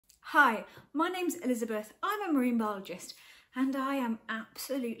Hi, my name's Elizabeth. I'm a marine biologist and I am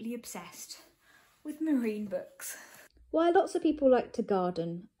absolutely obsessed with marine books. While lots of people like to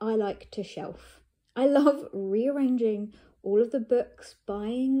garden, I like to shelf. I love rearranging all of the books,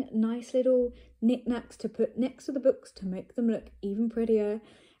 buying nice little knickknacks to put next to the books to make them look even prettier,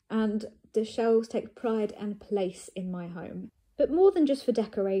 and the shelves take pride and place in my home. But more than just for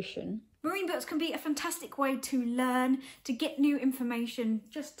decoration. Marine books can be a fantastic way to learn, to get new information,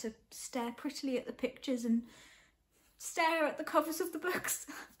 just to stare prettily at the pictures and stare at the covers of the books.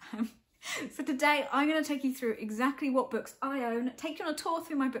 So today I'm going to take you through exactly what books I own, take you on a tour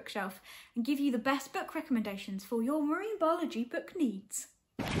through my bookshelf and give you the best book recommendations for your marine biology book needs.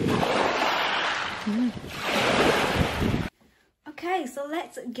 Okay, so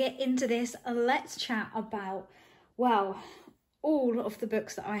let's get into this. Let's chat about, well, all of the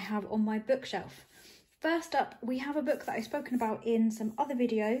books that I have on my bookshelf. First up, we have a book that I've spoken about in some other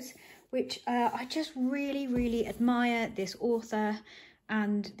videos, which I just really admire this author,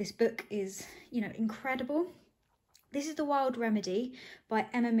 and this book is, incredible. This is The Wild Remedy by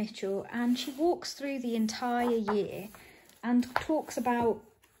Emma Mitchell, and she walks through the entire year and talks about,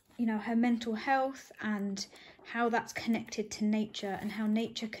 her mental health and how that's connected to nature and how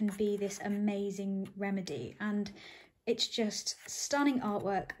nature can be this amazing remedy. And it's just stunning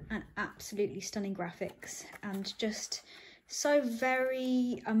artwork and absolutely stunning graphics and just so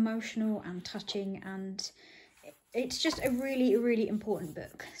very emotional and touching, and it's just a really important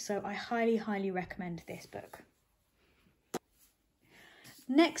book. So I highly recommend this book.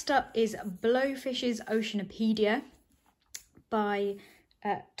 Next up is Blowfish's Oceanopedia by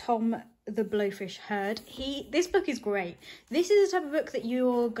Tom the Blowfish Herd. This book is great. This is the type of book that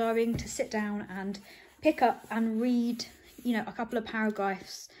you're going to sit down and pick up and read, a couple of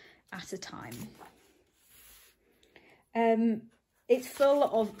paragraphs at a time. It's full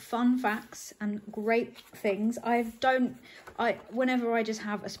of fun facts and great things. Whenever I just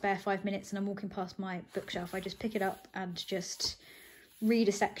have a spare 5 minutes and I'm walking past my bookshelf, I just pick it up and just read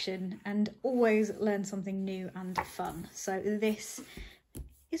a section and always learn something new and fun. So this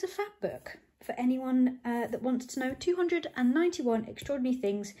is a fab book for anyone that wants to know 291 extraordinary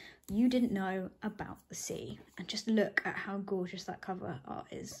things you didn't know about the sea. And just look at how gorgeous that cover art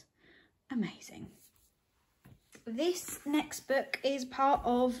is. Amazing. This next book is part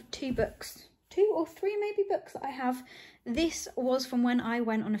of two or three maybe books that I have. This was from when I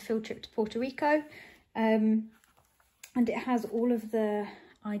went on a field trip to Puerto Rico, and it has all of the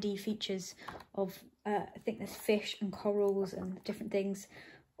ID features of, I think there's fish and corals and different things,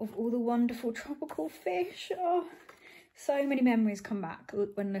 of all the wonderful tropical fish. Oh, so many memories come back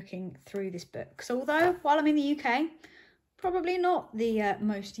when looking through this book. So although while I'm in the UK, probably not the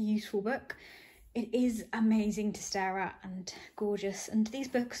most useful book, it is amazing to stare at and gorgeous. And these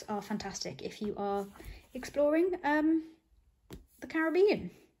books are fantastic if you are exploring the Caribbean.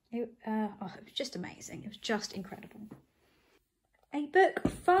 It was just amazing. It was just incredible. A book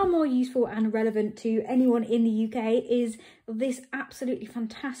far more useful and relevant to anyone in the UK is this absolutely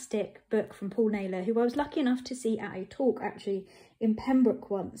fantastic book from Paul Naylor, who I was lucky enough to see at a talk actually in Pembroke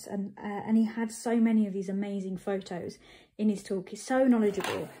once, and he had so many of these amazing photos in his talk. He's so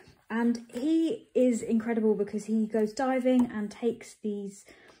knowledgeable, and he is incredible because he goes diving and takes these,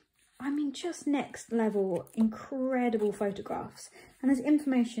 just next level incredible photographs, and there's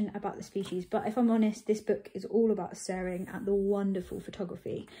information about the species. But if I'm honest, this book is all about staring at the wonderful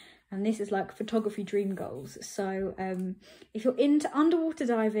photography, and this is like photography dream goals. So if you're into underwater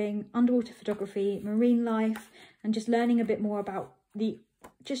diving, underwater photography, marine life, and just learning a bit more about the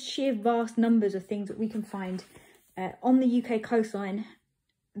just sheer vast numbers of things that we can find on the UK coastline,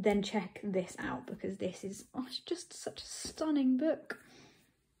 then check this out, because this is it's just such a stunning book.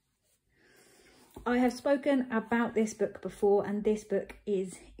 I have spoken about this book before, and this book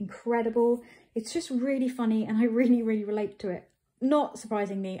is incredible. It's just really funny and I really relate to it. Not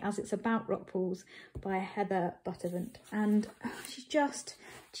surprisingly, as it's about rock pools by Heather Buttervant, and she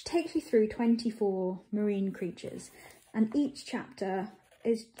takes you through 24 marine creatures, and each chapter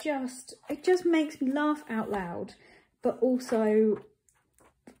is it just makes me laugh out loud, but also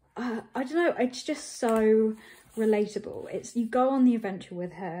I don't know, it's just so relatable. You go on the adventure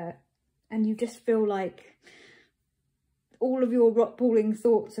with her and you just feel like all of your rock pooling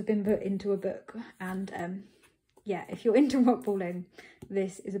thoughts have been put into a book. And yeah, if you're into rock pooling,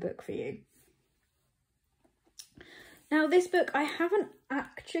 this is a book for you. Now, this book I haven't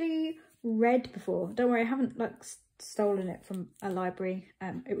actually read before. Don't worry, I haven't stolen it from a library.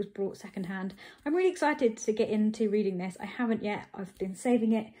 It was brought secondhand. I'm really excited to get into reading this. I haven't yet. I've been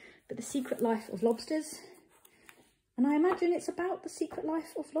saving it. But The Secret Life of Lobsters. and I imagine it's about the secret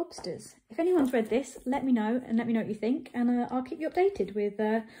life of lobsters. If anyone's read this, let me know, and let me know what you think, and I'll keep you updated with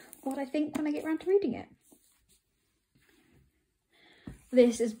what I think when I get around to reading it.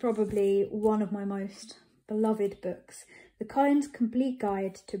 This is probably one of my most beloved books, The Collins Complete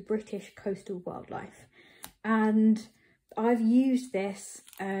Guide to British Coastal Wildlife, and I've used this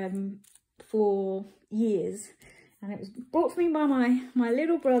for years, and it was brought for me by my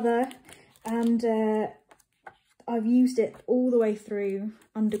little brother, and I've used it all the way through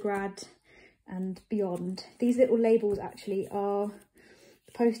undergrad and beyond. These little labels actually are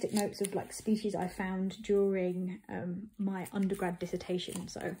post-it notes of like species I found during my undergrad dissertation,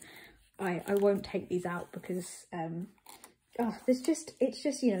 so I won't take these out because it's just,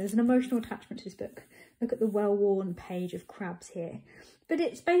 you know, there's an emotional attachment to this book. Look at the well-worn page of crabs here. But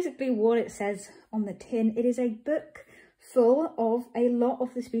it's basically what it says on the tin. It is a book full of a lot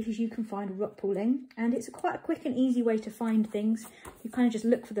of the species you can find rock pooling, and it's quite a quick and easy way to find things. You kind of just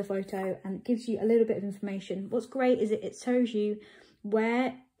look for the photo and it gives you a little bit of information. What's great is it shows you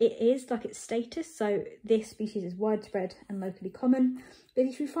where it is, like its status. So this species is widespread and locally common. But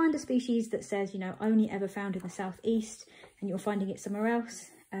if you find a species that says, you know, only ever found in the southeast, and you're finding it somewhere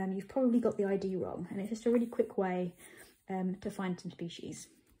else, you've probably got the ID wrong. And it's just a really quick way to find some species.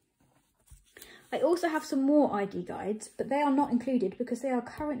 I also have some more ID guides, but they are not included because they are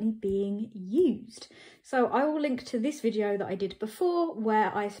currently being used. So I will link to this video that I did before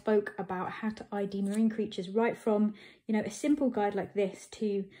where I spoke about how to ID marine creatures, right from, you know, a simple guide like this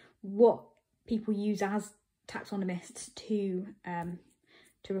to what people use as taxonomists to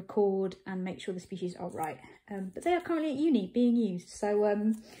record and make sure the species are right. But they are currently at uni being used.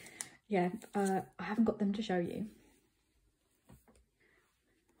 So yeah, I haven't got them to show you.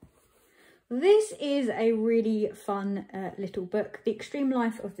 This is a really fun little book, The Extreme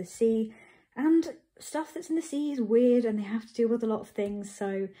Life of the Sea, and stuff that's in the sea is weird and they have to deal with a lot of things.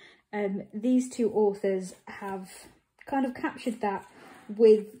 So these two authors have kind of captured that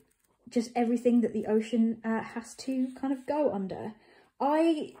with just everything that the ocean has to kind of go under.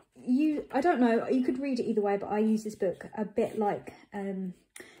 I don't know, you could read it either way, but I use this book a bit like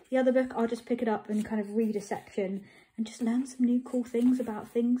the other book. I'll just pick it up and kind of read a section and just learn some new cool things about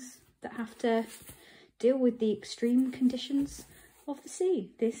things that have to deal with the extreme conditions of the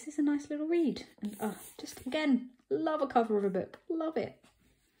sea. This is a nice little read, and just again, love a cover of a book, love it.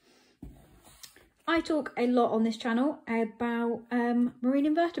 I talk a lot on this channel about marine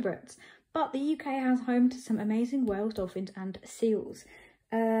invertebrates, but the UK has home to some amazing whales, dolphins and seals.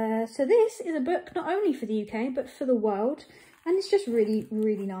 So this is a book not only for the UK but for the world, and it's just really,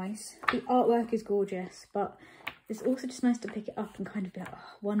 really nice. The artwork is gorgeous, but it's also just nice to pick it up and kind of be like,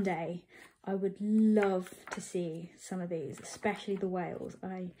 oh, one day I would love to see some of these, especially the whales.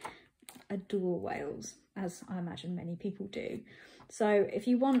 I adore whales, as I imagine many people do. So if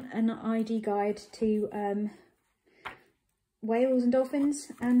you want an ID guide to whales and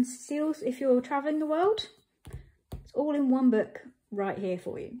dolphins and seals, if you're travelling the world, it's all in one book right here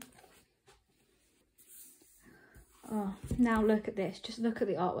for you. Oh, now look at this. Just look at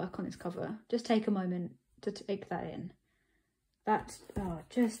the artwork on its cover. Just take a moment to take that in. That's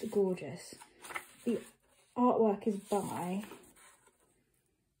just gorgeous. The artwork is by,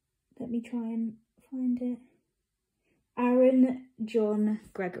 let me try and find it, Aaron John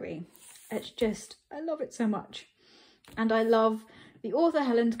Gregory. It's just, I love it so much, and I love the author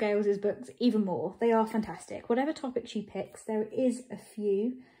Helen Scales' books even more. They are fantastic. Whatever topic she picks, there is a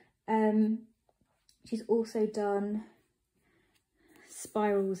few. She's also done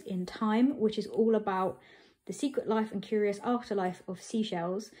Spirals in Time, which is all about the secret life and curious afterlife of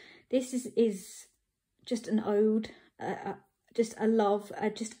seashells. This is just an ode, just a love,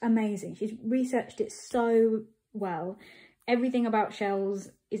 just amazing. She's researched it so well. Everything about shells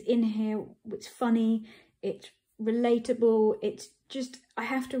is in here. It's funny, it's relatable, it's just, I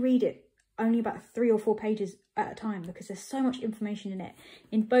have to read it only about 3 or 4 pages at a time because there's so much information in it,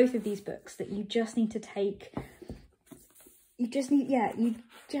 in both of these books, that you just need to take, you just need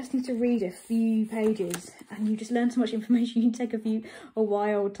to read a few pages and you just learn so much information. You take a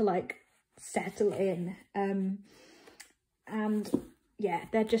while to like settle in. And yeah,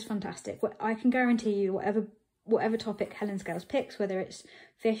 they're just fantastic. I can guarantee you whatever topic Helen Scales picks, whether it's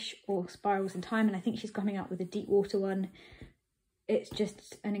fish or Spirals in Time, and I think she's coming up with a deep water one, it's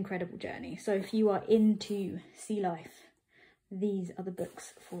just an incredible journey. So if you are into sea life, these are the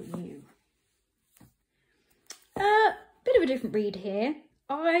books for you. Bit of a different read here.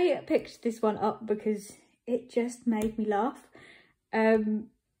 I picked this one up because it just made me laugh. The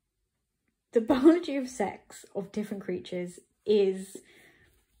biology of sex of different creatures is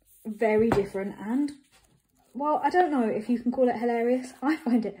very different and well, I don't know if you can call it hilarious. I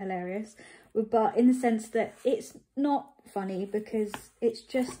find it hilarious, but in the sense that it's not funny because it's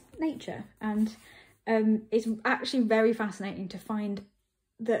just nature. And it's actually very fascinating to find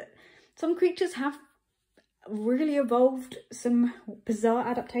that some creatures have really evolved some bizarre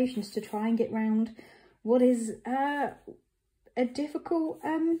adaptations to try and get round what is a difficult,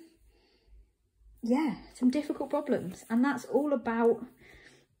 yeah, some difficult problems. And that's all about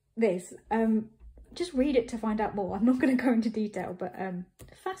this. Just read it to find out more. I'm not going to go into detail, but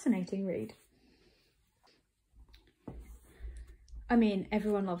fascinating read. I mean,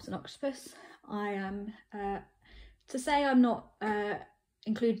 everyone loves an octopus. I am, to say I'm not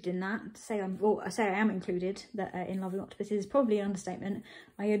included in that, to say I am included in loving octopuses is probably an understatement.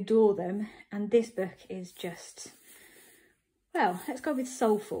 I adore them, and this book is just, well, let's go with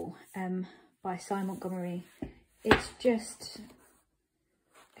Soulful by Cy Montgomery. It's just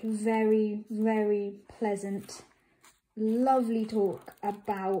a very, very pleasant, lovely talk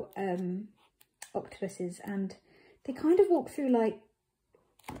about octopuses, and they kind of walk through like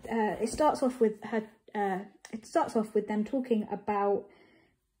it starts off with them talking about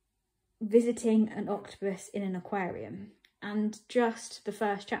visiting an octopus in an aquarium, and just the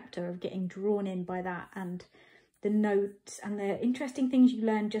first chapter of getting drawn in by that and the notes and the interesting things you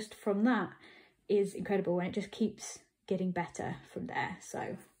learn just from that is incredible, and it just keeps getting better from there.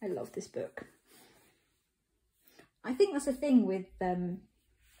 So I love this book. I think that's the thing with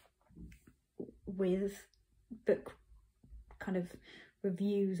book kind of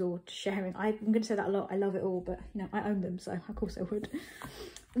reviews or sharing. I'm going to say that a lot. I love it all, but you know, I own them, so of course I would.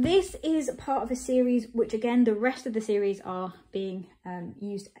 This is part of a series which, again, the rest of the series are being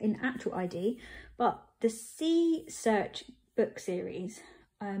used in actual ID, but the Sea Search book series,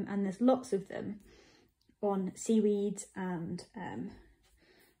 and there's lots of them on seaweeds and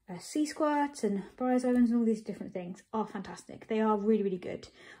sea squirts and bryozoans and all these different things, are fantastic. They are really, really good.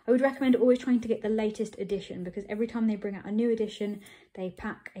 I would recommend always trying to get the latest edition, because every time they bring out a new edition, they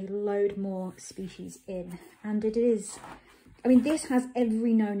pack a load more species in. And it is, I mean, this has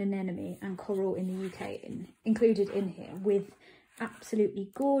every known anemone and coral in the UK included in here, with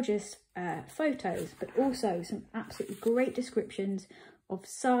absolutely gorgeous photos, but also some absolutely great descriptions of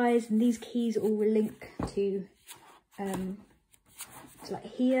size. And these keys all will link to like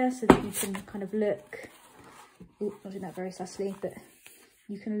here, so that you can kind of look. Ooh, not doing that very sussly, but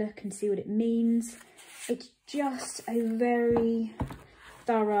you can look and see what it means. It's just a very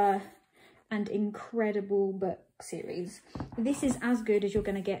thorough and incredible book series. This is as good as you're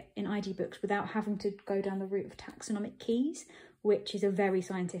going to get in ID books without having to go down the route of taxonomic keys, which is a very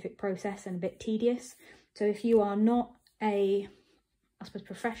scientific process and a bit tedious. So if you are not a, I suppose,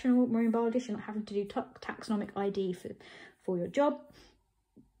 professional marine biologist, you're not having to do taxonomic ID for your job,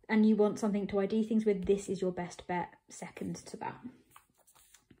 and you want something to ID things with, this is your best bet, second to that.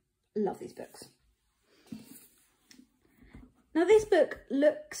 Love these books. Now this book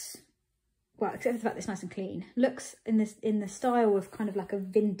looks, well, except for the fact that it's nice and clean, looks in the style of kind of like a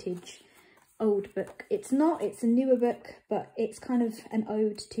vintage old book. It's not, it's a newer book, but it's kind of an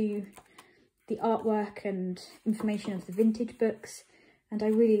ode to the artwork and information of the vintage books. And I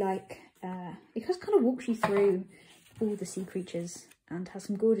really like, it just kind of walks you through all the sea creatures and has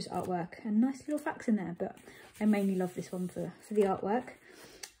some gorgeous artwork and nice little facts in there. But I mainly love this one for the artwork.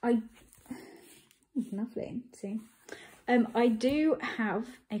 Lovely, see. I do have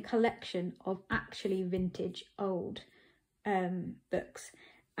a collection of actually vintage old books,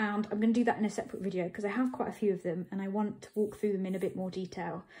 and I'm going to do that in a separate video because I have quite a few of them and I want to walk through them in a bit more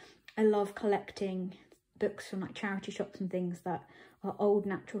detail. I love collecting books from like charity shops and things that are old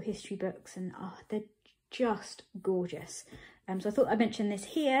natural history books, and they're just gorgeous. So I thought I'd mention this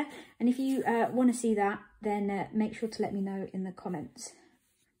here, and if you want to see that, then make sure to let me know in the comments.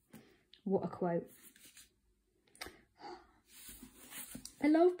 What a quote. I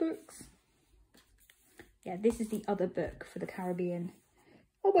love books. Yeah, this is the other book for the Caribbean.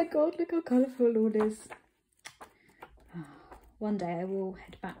 Oh my god, look how colourful all is. One day I will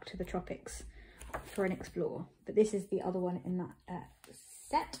head back to the tropics for an explore, but this is the other one in that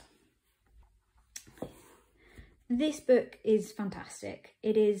set. This book is fantastic.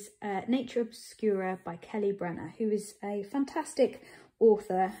 It is Nature Obscura by Kelly Brenner, who is a fantastic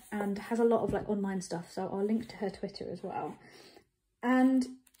author and has a lot of like online stuff, so I'll link to her Twitter as well. And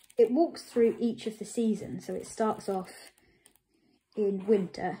it walks through each of the seasons, so it starts off in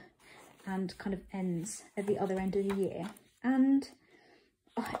winter and kind of ends at the other end of the year, and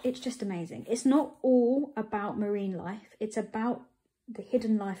it's just amazing. It's not all about marine life, it's about the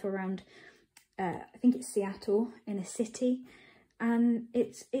hidden life around I think it's Seattle, in a city, and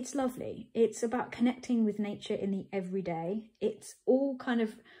it's lovely. It's about connecting with nature in the everyday. It's all kind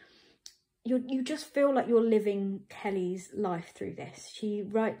of, you just feel like you're living Kelly's life through this. She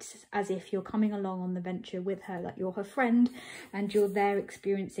writes as if you're coming along on the venture with her, like you're her friend and you're there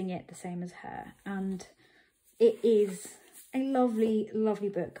experiencing it the same as her. And it is a lovely, lovely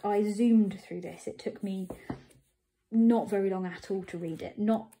book. I zoomed through this. It took me not very long at all to read it.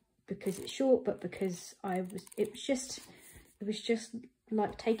 Not because it's short, but because it was just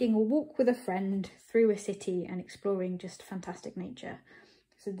like taking a walk with a friend through a city and exploring just fantastic nature.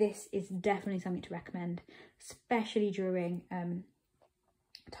 So this is definitely something to recommend, especially during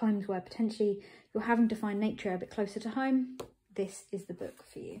times where potentially you're having to find nature a bit closer to home. This is the book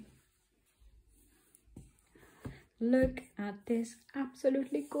for you. Look at this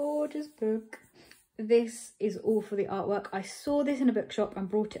absolutely gorgeous book. This is all for the artwork. I saw this in a bookshop and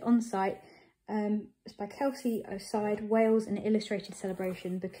brought it on site. It's by Kelsey Oside, Wales, an Illustrated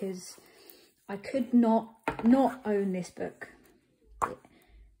Celebration, because I could not own this book.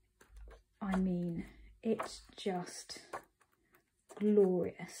 I mean, it's just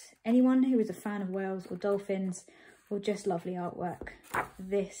glorious. Anyone who is a fan of whales or dolphins or just lovely artwork,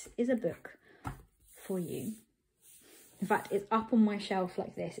 this is a book for you. In fact, it's up on my shelf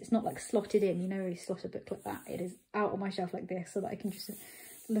like this. It's not like slotted in, you know, you slot a book like that. It is out on my shelf like this so that I can just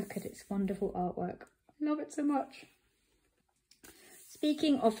look at its wonderful artwork. I love it so much.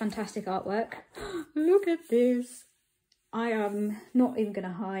 Speaking of fantastic artwork, look at this. I am not even going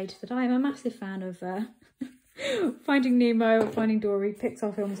to hide that I am a massive fan of Finding Nemo, Finding Dory,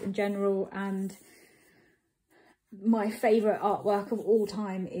 Pixar films in general, and my favourite artwork of all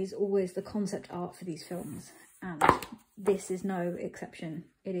time is always the concept art for these films, and this is no exception.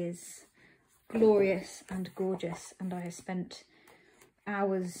 It is glorious and gorgeous, and I have spent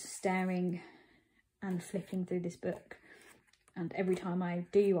hours staring and flipping through this book, and every time I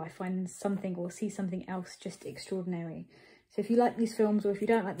do, I find something or see something else just extraordinary. So if you like these films, or if you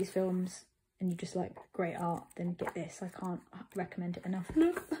don't like these films and you just like great art, then get this. I can't recommend it enough.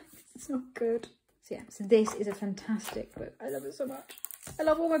 Look, it's so good. So yeah, so this is a fantastic book. I love it so much. I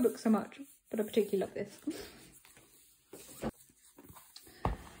love all my books so much, but I particularly love this.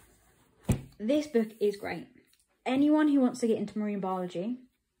 This book is great. Anyone who wants to get into marine biology,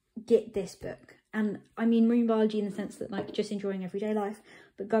 get this book. And I mean marine biology in the sense that like just enjoying everyday life,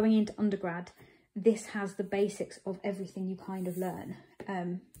 but going into undergrad, this has the basics of everything you kind of learn.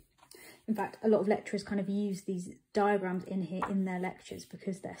 In fact, a lot of lecturers kind of use these diagrams in here in their lectures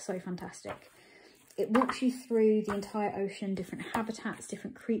because they're so fantastic. It walks you through the entire ocean, different habitats,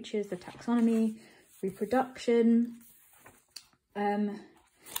 different creatures, the taxonomy, reproduction,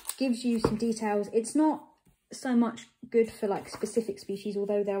 gives you some details. It's not so much good for like specific species,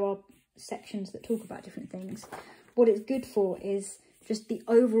 although there are sections that talk about different things. What it's good for is just the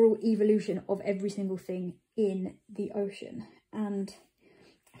overall evolution of every single thing in the ocean, and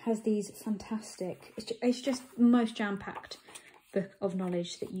has these fantastic, it's just the most jam-packed book of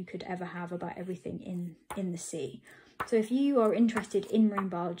knowledge that you could ever have about everything in the sea. So if you are interested in marine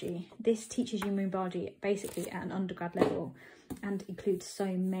biology, this teaches you marine biology basically at an undergrad level and includes so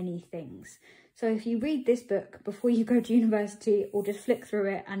many things. So if you read this book before you go to university, or just flick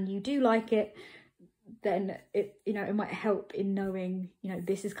through it and you do like it, then it, you know, it might help in knowing, you know,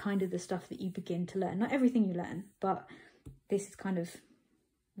 this is kind of the stuff that you begin to learn. Not everything you learn, but this is kind of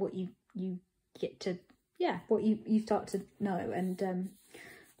what you get to, yeah, what you start to know. And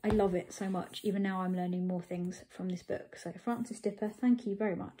I love it so much. Even now I'm learning more things from this book. So Francis Dipper, thank you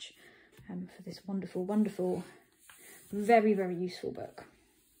very much for this wonderful, wonderful, very, very useful book.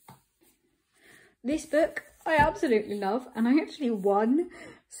 This book I absolutely love, and I actually won,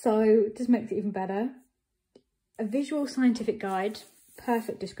 so this makes it even better. A visual scientific guide,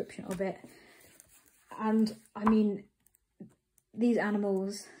 perfect description of it. And I mean, these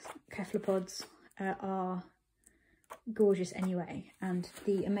animals, cephalopods, are gorgeous anyway, and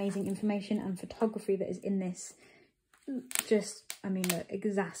the amazing information and photography that is in this just, I mean, look,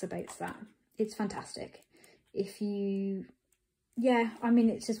 exacerbates that. It's fantastic. If you, yeah, I mean,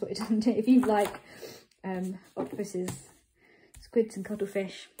 it's just what it doesn't do. If you like octopuses, squids and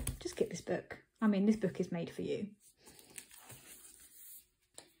cuttlefish, just get this book. I mean, this book is made for you.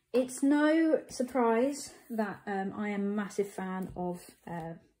 It's no surprise that I am a massive fan of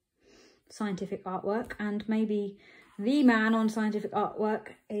scientific artwork, and maybe the man on scientific artwork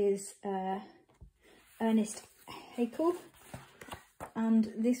is Ernest Haeckel,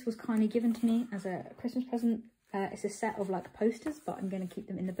 and this was kindly given to me as a Christmas present. It's a set of like posters, but I'm going to keep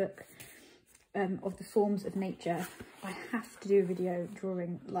them in the book, of the forms of nature. I have to do a video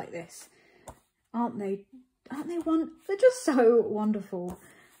drawing like this. Aren't they aren't they they're just so wonderful.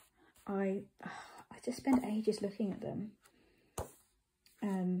 I just spend ages looking at them.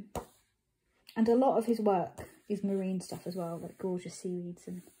 And a lot of his work is marine stuff as well, like gorgeous seaweeds,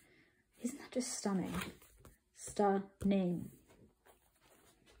 and isn't that just stunning? Stunning.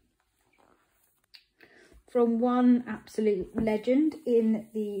 From one absolute legend in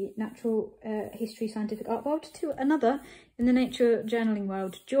the natural history scientific art world to another in the nature journaling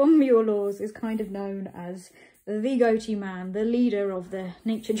world, John Muir-Laws is kind of known as the go-to man, the leader of the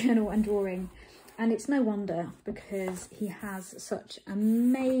nature journal and drawing. And it's no wonder, because he has such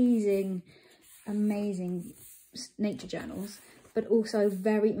amazing nature journals, but also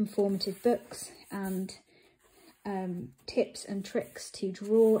very informative books and tips and tricks to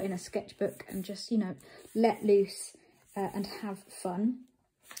draw in a sketchbook and just, you know, let loose and have fun.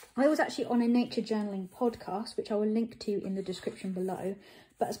 I was actually on a nature journaling podcast, which I will link to in the description below,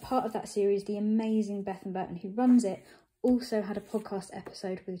 but as part of that series, the amazing Bethan Burton, who runs it, also had a podcast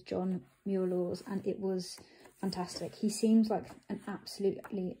episode with John Muir-Laws, and it was fantastic. He seems like an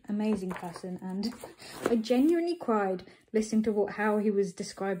absolutely amazing person, and I genuinely cried listening to how he was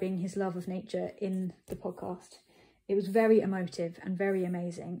describing his love of nature in the podcast. It was very emotive and very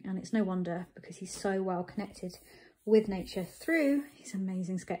amazing, and it's no wonder, because he's so well connected with nature through his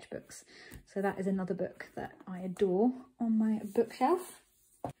amazing sketchbooks. So that is another book that I adore on my bookshelf.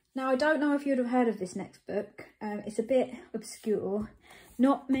 Now, I don't know if you'd have heard of this next book. It's a bit obscure.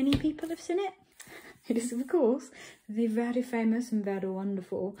 Not many people have seen it. It is, of course, the very famous and very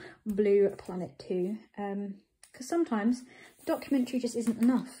wonderful Blue Planet 2. Because sometimes the documentary just isn't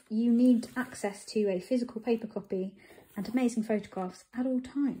enough. You need access to a physical paper copy and amazing photographs at all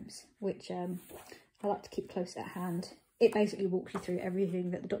times, which I like to keep close at hand. It basically walks you through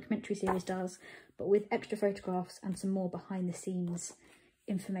everything that the documentary series does, but with extra photographs and some more behind the scenes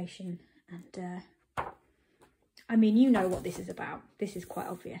information. And I mean, you know what this is about. This is quite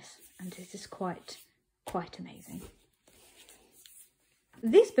obvious, and it's just quite amazing.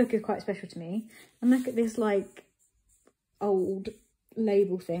 This book is quite special to me, and look at this like old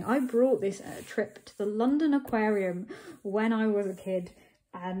label thing. I brought this at a trip to the London Aquarium when I was a kid,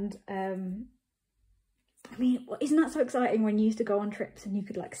 and I mean, isn't that so exciting when you used to go on trips and you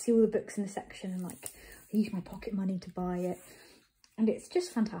could like see all the books in the section, and like I used my pocket money to buy it, and it's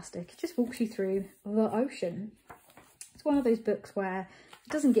just fantastic. It just walks you through the ocean. It's one of those books where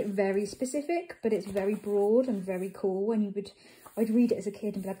it doesn't get very specific, but it's very broad and very cool, and I'd read it as a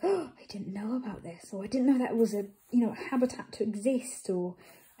kid and be like, oh, I didn't know about this, or I didn't know that was a, you know, a habitat to exist, or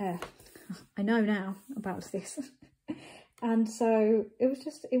I know now about this. And so it was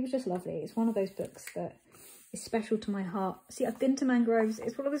just lovely. It's one of those books that is special to my heart. See, I've been to mangroves.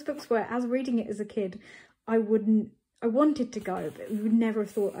 It's one of those books where, as reading it as a kid, I wanted to go, but would never have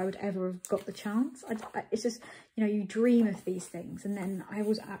thought I would ever have got the chance. It's just, you know, you dream of these things, and then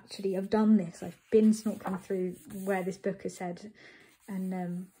I've done this. I've been snorkeling through where this book is said.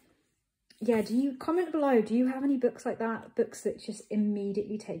 And yeah, do you comment below? Do you have any books like that? Books that just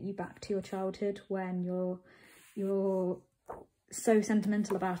immediately take you back to your childhood when you're so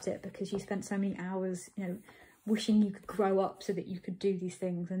sentimental about it because you spent so many hours, you know, wishing you could grow up so that you could do these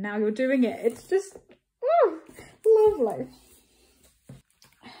things, and now you're doing it. It's just lovely.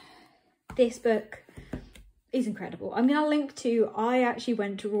 This book is incredible. I'm going to link to, I actually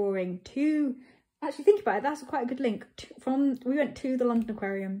went drawing to, actually think about it, that's quite a good link. We went to the London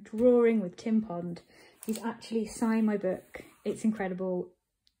Aquarium drawing with Tim Pond. He's actually signed my book. It's incredible.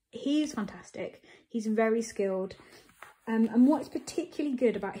 He's fantastic. He's very skilled. And what's particularly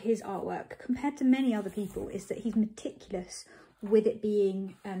good about his artwork compared to many other people is that he's meticulous with it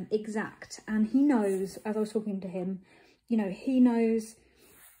being exact, and he knows, as I was talking to him, you know, he knows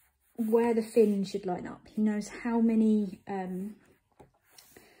where the fins should line up. He knows how many,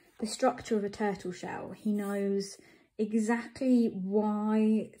 the structure of a turtle shell. He knows exactly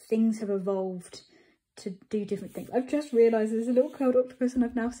why things have evolved to do different things. I've just realised there's a little curled octopus, and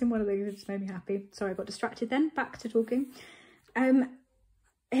I've now seen one of these. It just made me happy. Sorry, I got distracted then. Back to talking. And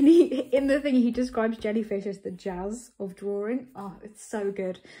in the thing, he describes jellyfish as the jazz of drawing. Oh, it's so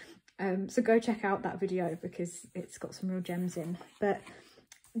good. So go check out that video because it's got some real gems in. But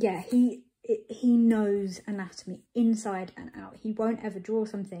yeah, he knows anatomy inside and out. He won't ever draw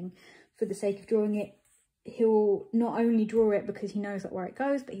something for the sake of drawing it. He'll not only draw it because he knows like where it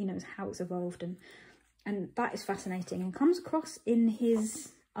goes, but he knows how it's evolved, and that is fascinating and comes across in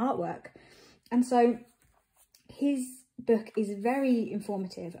his artwork. And so his book is very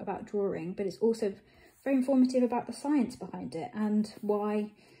informative about drawing, but it's also very informative about the science behind it and why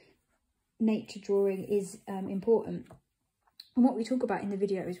nature drawing is important. And what we talk about in the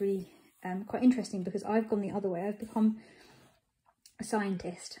video is really quite interesting because I've gone the other way. I've become a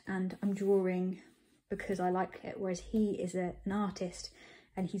scientist and I'm drawing because I like it, whereas he is an artist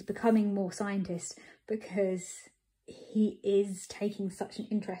and he's becoming more scientist because he is taking such an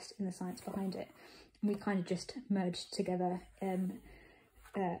interest in the science behind it. And we kind of just merged together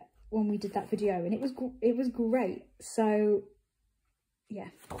when we did that video, and it was great. So yeah,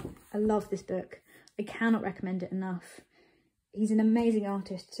 I love this book. I cannot recommend it enough. He's an amazing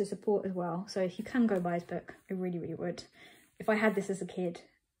artist to support as well. So if you can go buy his book, I really, really would. If I had this as a kid,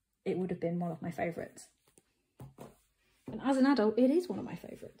 it would have been one of my favourites. And as an adult, it is one of my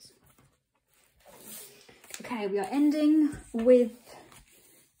favourites. Okay, we are ending with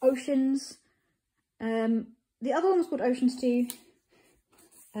Oceans. The other one was called Oceans 2,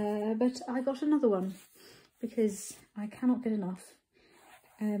 but I got another one because I cannot get enough.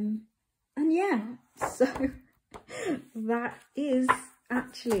 And yeah, so that is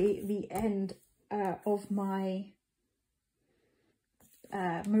actually the end of my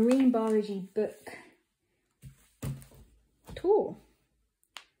marine biology book tour.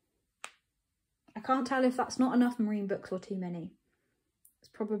 I can't tell if that's not enough marine books or too many. It's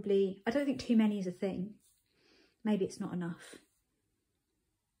probably, I don't think too many is a thing. Maybe it's not enough.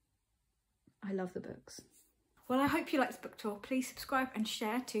 I love the books. Well, I hope you liked this book tour. Please subscribe and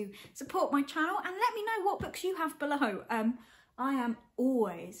share to support my channel, and let me know what books you have below. I am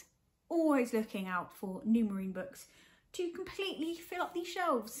always looking out for new marine books to completely fill up these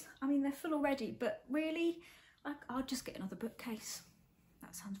shelves. I mean, they're full already, but really, I'll just get another bookcase.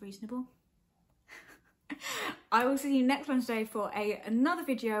 That sounds reasonable. I will see you next Wednesday for another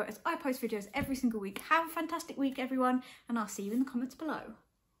video, as I post videos every single week. Have a fantastic week, everyone, and I'll see you in the comments below.